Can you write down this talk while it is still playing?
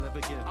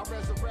again. I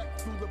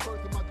resurrect through the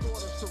birth of my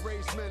daughters to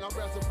raise men. I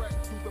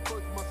resurrect through the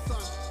birth of my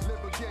son,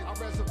 live again. I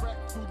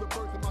resurrect through the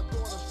birth of my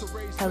daughters to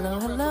raise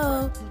men.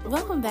 Hello.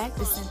 Welcome back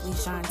to Simply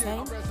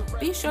Shantae.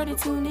 Be sure to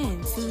tune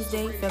in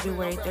Tuesday,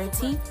 February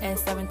 13th at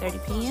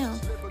 7:30 p.m.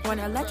 for an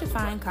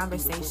electrifying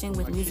conversation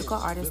with musical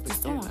artist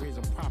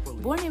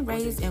DaStorm. Born and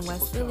raised in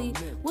West Philly,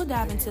 we'll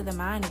dive into the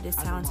mind of this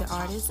talented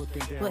artist.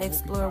 We'll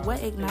explore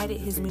what ignited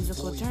his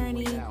musical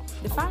journey,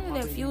 the fire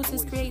that fuels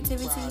his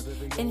creativity,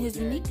 and his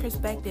unique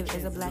perspective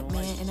as a black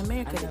man in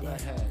America today.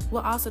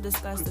 We'll also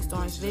discuss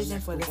DaStorm's vision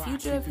for the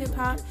future of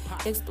hip-hop,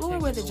 explore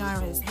where the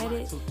genre is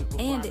headed,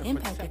 and the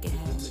impact it can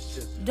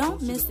have.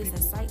 Don't miss this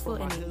insightful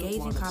and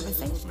engaging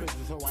conversation.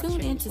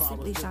 Tune in to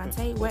Simply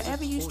Shantae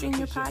wherever you stream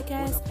your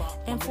podcast,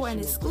 and for an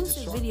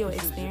exclusive video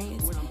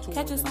experience,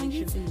 catch us on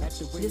YouTube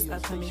this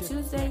upcoming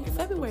Tuesday,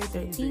 February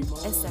 13th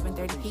at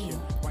 7:30 p.m.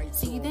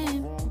 See you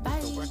then.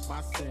 Bye.